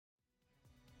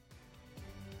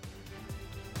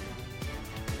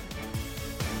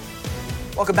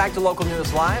Welcome back to Local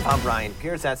News Live. I'm Brian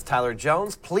Pierce. That's Tyler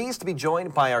Jones. Pleased to be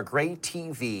joined by our Gray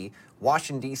TV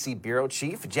Washington, D.C. Bureau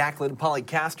Chief, Jacqueline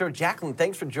Policastro. Jacqueline,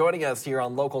 thanks for joining us here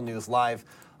on Local News Live.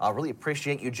 Really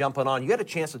appreciate you jumping on. You had a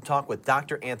chance to talk with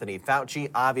Dr. Anthony Fauci.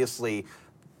 Obviously,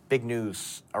 big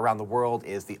news around the world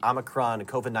is the Omicron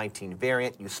COVID-19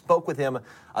 variant. You spoke with him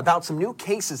about some new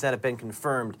cases that have been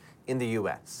confirmed in the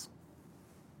U.S.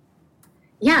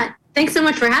 Yeah, thanks so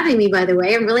much for having me, by the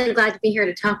way. I'm really glad to be here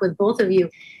to talk with both of you.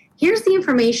 Here's the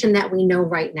information that we know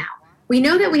right now. We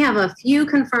know that we have a few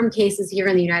confirmed cases here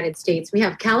in the United States. We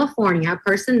have California, a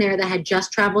person there that had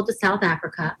just traveled to South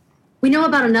Africa. We know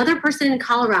about another person in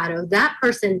Colorado. That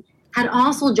person had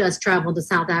also just traveled to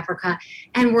South Africa.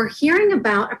 And we're hearing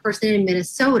about a person in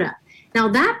Minnesota. Now,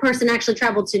 that person actually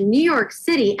traveled to New York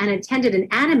City and attended an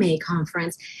anime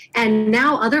conference. And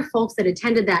now other folks that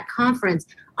attended that conference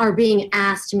are being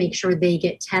asked to make sure they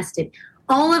get tested.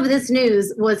 All of this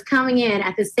news was coming in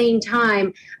at the same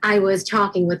time I was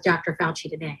talking with Dr. Fauci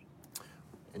today.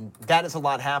 And that is a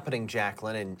lot happening,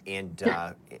 Jacqueline, and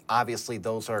obviously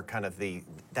those are kind of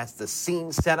that's the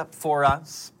scene set up for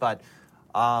us. But,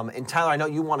 and Tyler, I know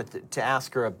you wanted to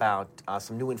ask her about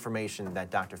some new information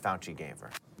that Dr. Fauci gave her.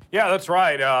 Yeah, that's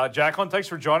right. Jacqueline, thanks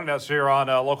for joining us here on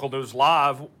Local News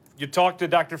Live. You talked to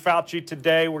Dr. Fauci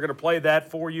today. We're going to play that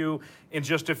for you in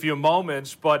just a few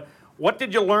moments. But what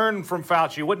did you learn from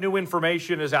Fauci? What new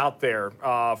information is out there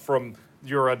from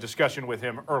your discussion with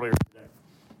him earlier today?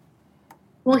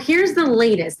 Well, here's the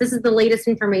latest. This is the latest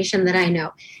information that I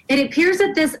know. It appears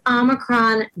that this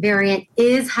Omicron variant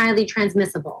is highly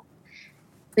transmissible.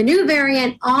 The new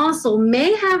variant also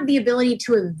may have the ability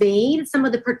to evade some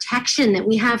of the protection that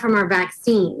we have from our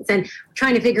vaccines, and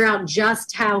trying to figure out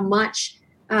just how much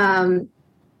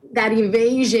that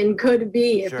evasion could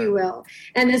be, if you will.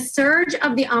 And the surge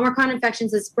of the Omicron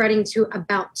infections is spreading to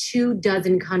about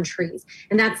 24 countries.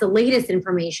 And that's the latest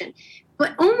information.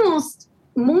 But almost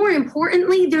more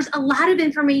importantly, there's a lot of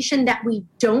information that we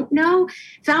don't know.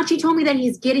 Fauci told me that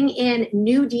he's getting in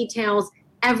new details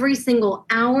every single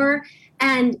hour.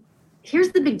 And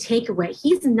here's the big takeaway.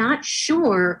 He's not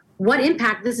sure what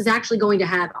impact this is actually going to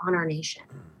have on our nation.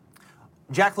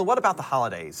 Jacqueline, what about the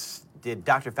holidays? Did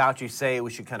Dr. Fauci say we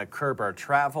should kind of curb our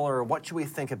travel, or what should we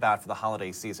think about for the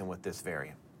holiday season with this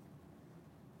variant?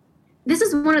 This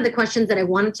is one of the questions that I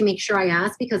wanted to make sure I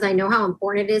asked, because I know how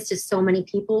important it is to so many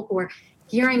people who are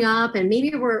gearing up and maybe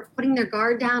were putting their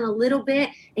guard down a little bit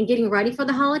and getting ready for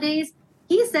the holidays.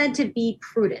 He said to be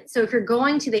prudent. So if you're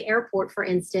going to the airport, for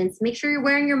instance, make sure you're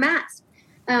wearing your mask.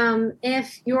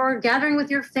 If you're gathering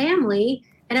with your family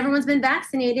and everyone's been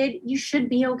vaccinated, you should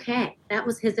be okay. That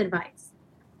was his advice.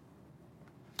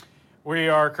 We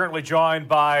are currently joined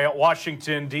by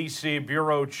Washington, D.C.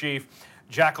 Bureau Chief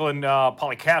Jacqueline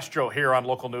Policastro here on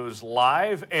Local News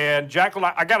Live. And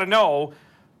Jacqueline, I got to know,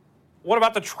 what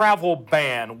about the travel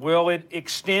ban? Will it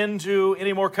extend to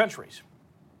any more countries?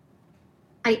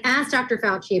 I asked Dr.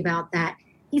 Fauci about that.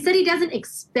 He said he doesn't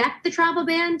expect the travel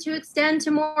ban to extend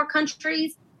to more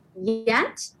countries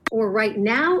yet or right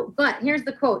now. But here's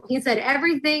the quote. He said,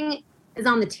 everything is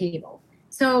on the table.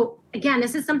 So again,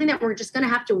 this is something that we're just going to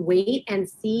have to wait and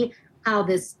see how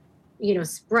this,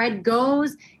 spread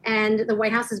goes. And the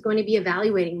White House is going to be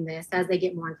evaluating this as they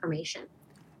get more information.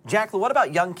 Jacqueline, what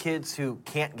about young kids who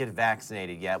can't get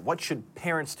vaccinated yet? What should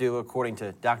parents do according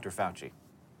to Dr. Fauci?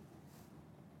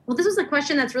 Well, this was a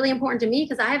question that's really important to me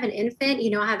because I have an infant,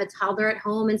 I have a toddler at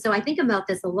home. And so I think about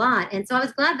this a lot. And so I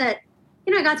was glad that,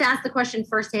 I got to ask the question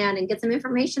firsthand and get some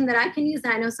information that I can use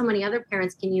that I know so many other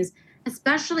parents can use,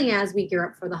 especially as we gear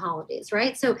up for the holidays,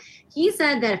 right? So he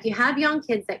said that if you have young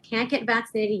kids that can't get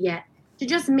vaccinated yet, to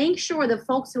just make sure the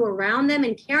folks who are around them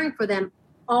and caring for them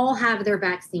all have their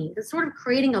vaccines. It's sort of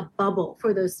creating a bubble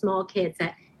for those small kids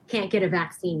that can't get a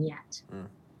vaccine yet.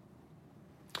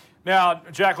 Now,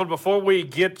 Jacqueline, before we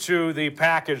get to the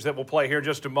package that we'll play here in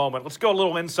just a moment, let's go a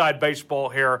little inside baseball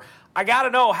here. I got to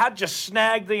know, how'd you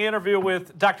snag the interview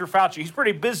with Dr. Fauci? He's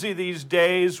pretty busy these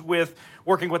days with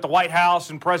working with the White House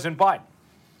and President Biden.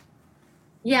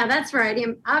 Yeah, that's right.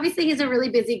 Obviously, he's a really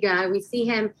busy guy. We see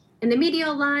him in the media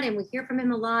a lot, and we hear from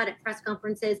him a lot at press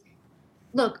conferences.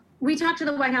 Look, we talk to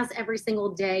the White House every single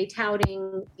day,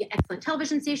 touting the excellent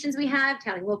television stations we have,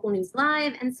 touting Local News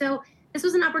Live. And so this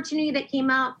was an opportunity that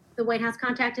came out. The White House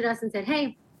contacted us and said,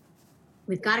 hey,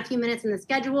 we've got a few minutes in the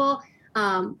schedule.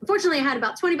 Unfortunately, I had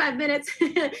about 25 minutes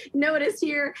notice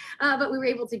here, but we were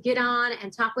able to get on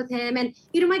and talk with him. And,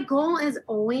 my goal is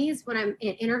always when I'm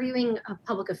interviewing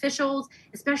public officials,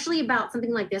 especially about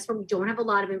something like this where we don't have a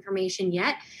lot of information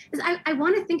yet, is I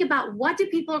want to think about what do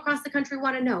people across the country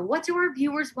want to know? What do our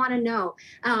viewers want to know?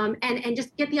 And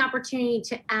just get the opportunity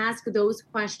to ask those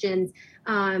questions.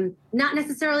 Not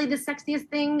necessarily the sexiest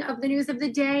thing of the news of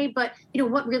the day, but,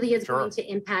 what really is going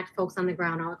to impact folks on the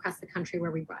ground all across the country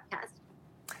where we broadcast.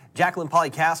 Jacqueline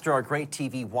Polycastro, our Great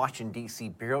TV Washington, D.C.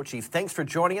 Bureau Chief. Thanks for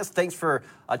joining us. Thanks for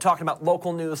talking about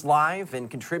local news live and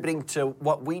contributing to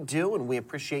what we do, and we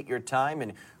appreciate your time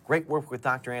and great work with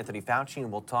Dr. Anthony Fauci,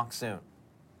 and we'll talk soon.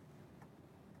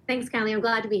 Thanks, Kylie. I'm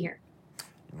glad to be here.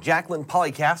 Jacqueline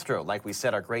Polycastro, like we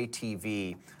said, our Great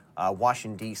TV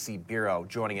Washington, D.C. Bureau,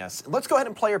 joining us. Let's go ahead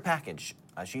and play her package.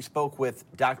 She spoke with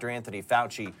Dr. Anthony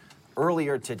Fauci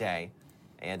earlier today,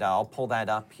 and I'll pull that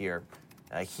up here.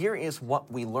 Here is what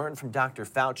we learned from Dr.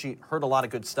 Fauci. Heard a lot of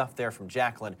good stuff there from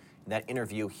Jacqueline in that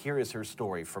interview. Here is her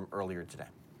story from earlier today.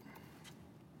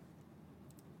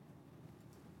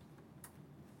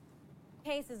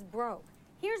 Case is broke.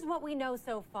 Here's what we know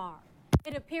so far.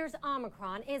 It appears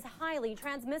Omicron is highly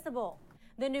transmissible.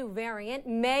 The new variant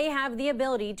may have the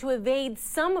ability to evade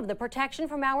some of the protection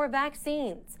from our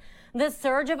vaccines. The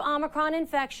surge of Omicron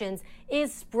infections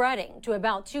is spreading to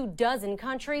about 24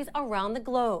 countries around the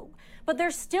globe. But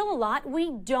there's still a lot we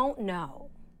don't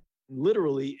know.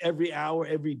 Literally every hour,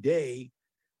 every day,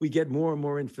 we get more and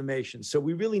more information. So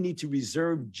we really need to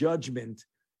reserve judgment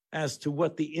as to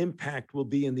what the impact will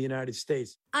be in the United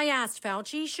States. I asked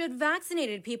Fauci, should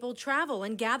vaccinated people travel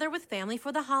and gather with family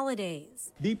for the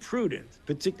holidays? Be prudent,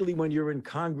 particularly when you're in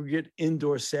congregate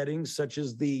indoor settings, such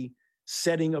as the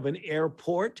setting of an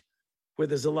airport, where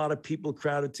there's a lot of people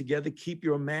crowded together. Keep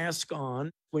your mask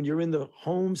on. When you're in the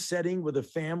home setting with a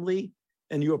family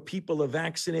and your people are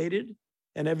vaccinated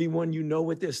and everyone you know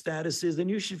what their status is, then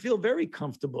you should feel very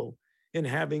comfortable in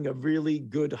having a really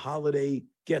good holiday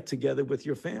get-together with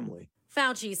your family.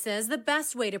 Fauci says the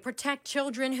best way to protect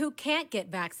children who can't get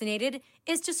vaccinated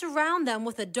is to surround them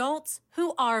with adults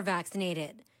who are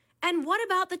vaccinated. And what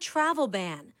about the travel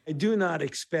ban? I do not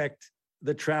expect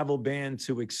the travel ban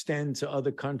to extend to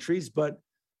other countries, but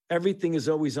everything is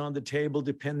always on the table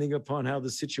depending upon how the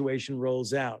situation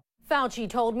rolls out. Fauci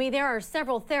told me there are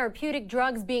several therapeutic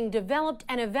drugs being developed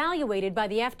and evaluated by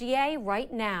the FDA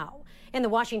right now. In the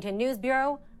Washington News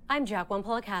Bureau, I'm Jacqueline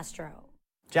Polycastro.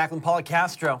 Jacqueline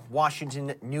Polycastro,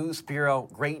 Washington News Bureau,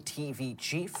 Great TV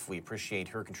Chief. We appreciate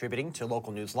her contributing to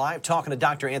Local News Live. Talking to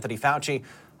Dr. Anthony Fauci.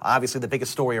 Obviously, the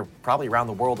biggest story probably around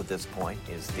the world at this point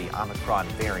is the Omicron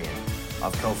variant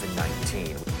of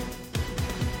COVID-19.